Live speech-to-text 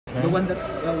the one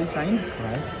that we signed.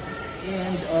 Right.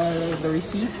 And the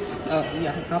receipt,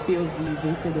 yeah, a copy of the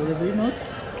vehicle delivery note.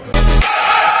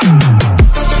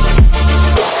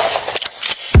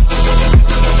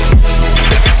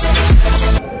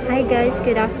 Hi guys,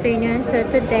 good afternoon. So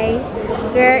today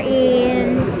we're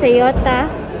in Toyota,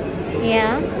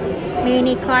 yeah,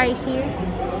 mini car here.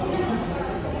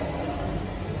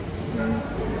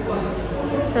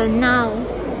 So now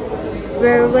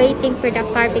we're waiting for the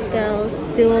car because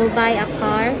we will buy a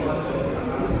car.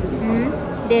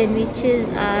 Then we choose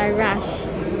a rush.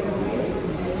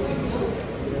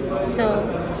 So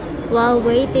while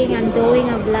waiting, I'm doing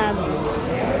a vlog.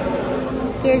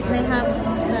 Here's my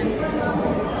husband.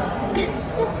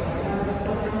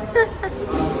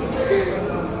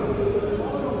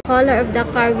 Color of the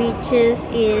car we choose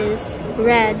is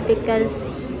red because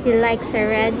he likes a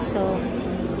red, so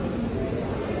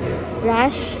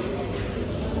rush.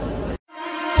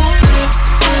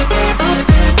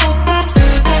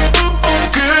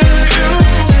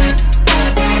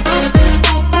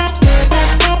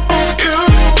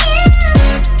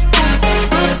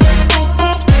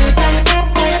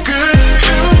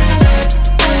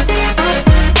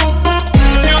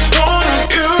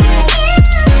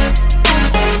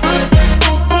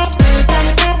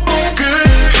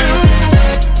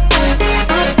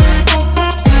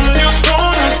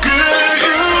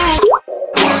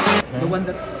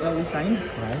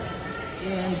 Right.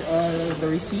 And the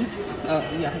receipt,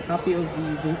 yeah, a copy of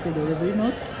the vehicle delivery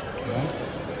note. Right.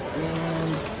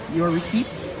 And your receipt.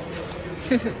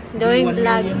 Doing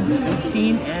vlog.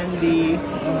 15 and the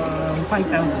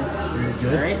 5,000. Very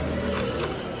good. Alright.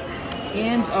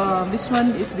 And this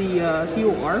one is the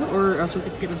COR or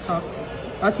certificate of stock,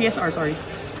 CSR, sorry,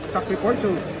 stock report.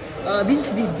 So this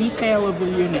is the detail of the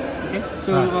unit. Okay.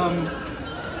 So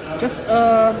just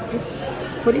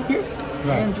put it here.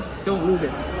 Right. And just don't lose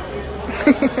it.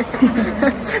 So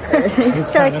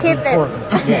keep it.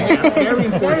 Yes. It's very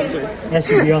important, sir. That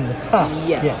should be on the top.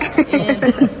 Yes. And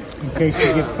in case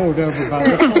you get pulled over by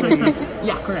the police.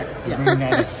 Yeah, correct. Yeah. Bring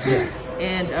that up. Yes.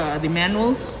 And the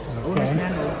manual. Owner's Okay.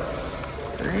 manual.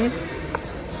 Alright.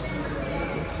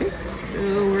 Okay. So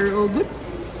we're all good.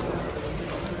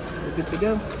 We're good to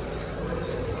go.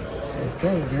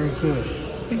 Okay, very good.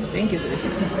 Thank you, sir.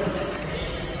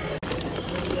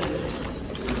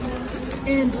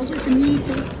 And also for me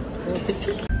to take a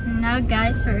picture. Now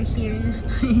guys, we're here.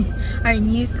 Our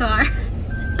new car.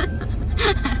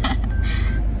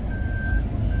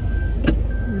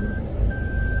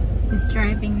 It's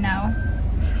driving now.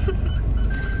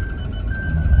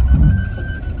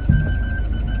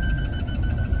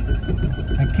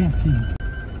 I can't see.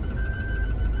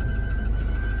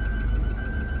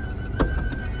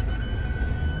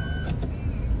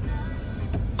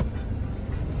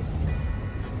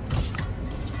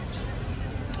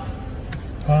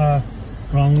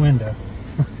 Wrong window.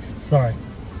 Sorry.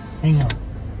 Hang on.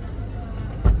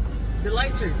 The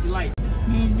lights, sir. The light.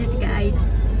 This is it, guys.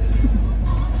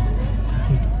 I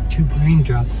see 2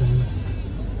 raindrops in it.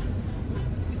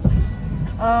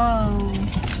 Oh.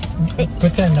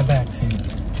 Put that in the back seat.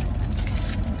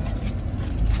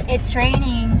 It's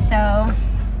raining, so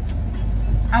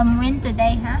I'm win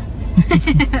today, huh?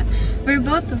 We're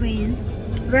both win.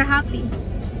 We're happy.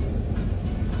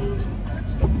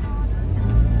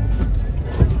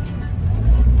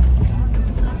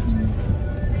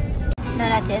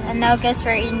 And now guys,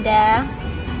 we're in the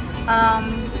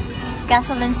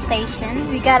gasoline station.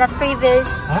 We got a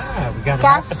freebies. We got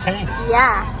gas. half a tank.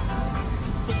 Yeah,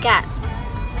 we got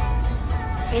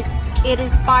it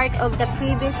is part of the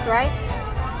freebies, right?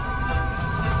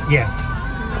 Yeah.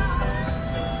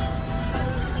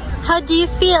 How do you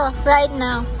feel right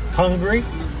now? Hungry,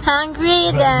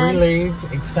 Hungry, but then relieved,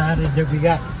 excited that we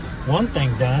got one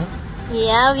thing done.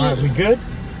 yeah, All right, we good?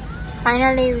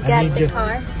 finally we I got need the to-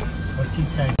 car. What's he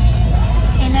saying?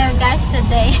 You know guys,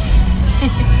 today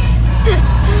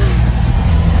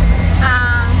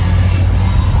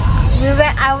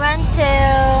I went to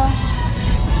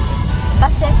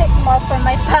Pacific Mall for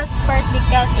my passport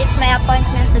because it's my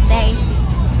appointment today,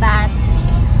 but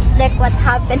look what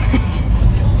happened.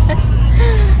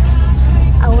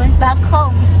 I went back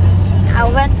home. I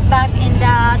went back in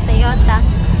the Toyota.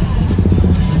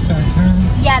 Is this our turn?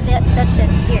 Yeah, that's it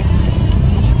here.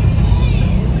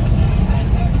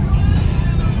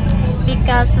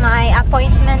 Because my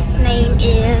appointment name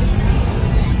is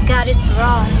got it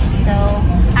wrong, so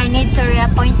I need to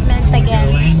reappointment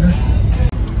again. Landers?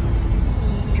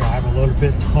 Drive a little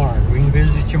bit hard. We can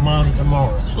visit your mom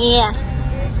tomorrow. Yeah.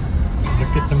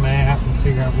 Look at the map and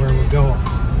figure out where we're going.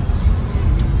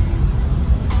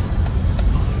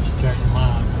 Just check them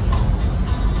out.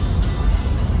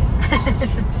 Didn't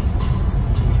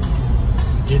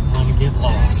want to get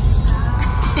lost.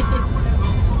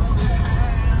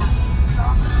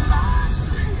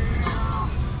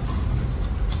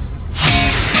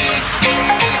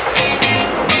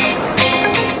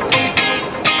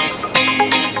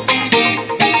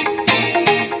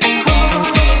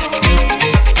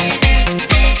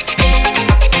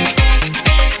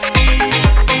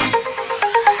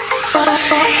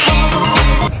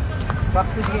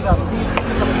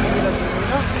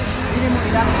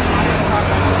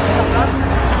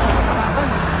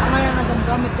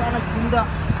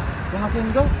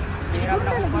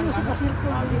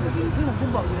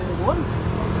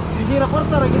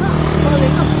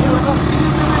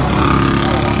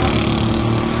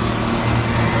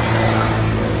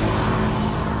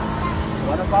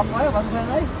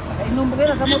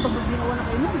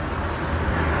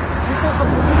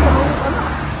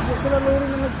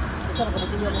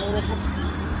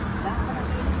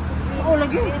 Oh,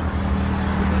 lagi.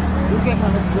 Dugay pa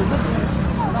nagdugay.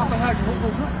 Napay hard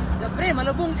hukog no. Pre,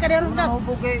 malubong ka ron na.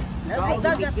 Hubog kay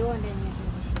dagat.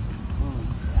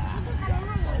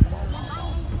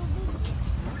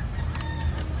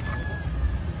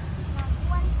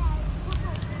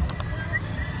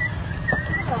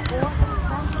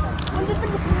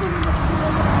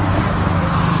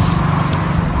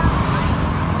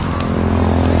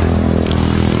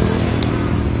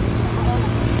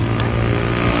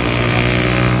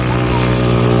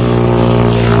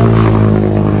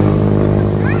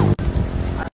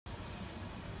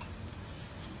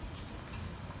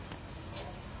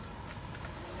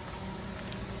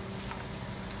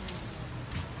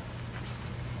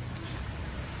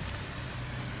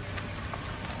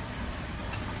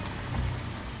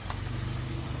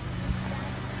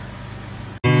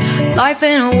 Life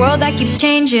in a world that keeps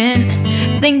changing.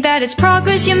 Think that it's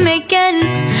progress you're making.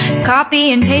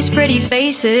 Copy and paste pretty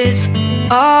faces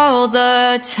all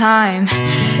the time.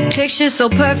 Pictures so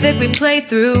perfect we play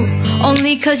through,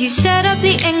 only cause you set up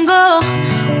the angle.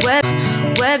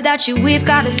 Web that you weave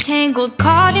got us tangled,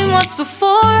 caught in what's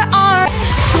before our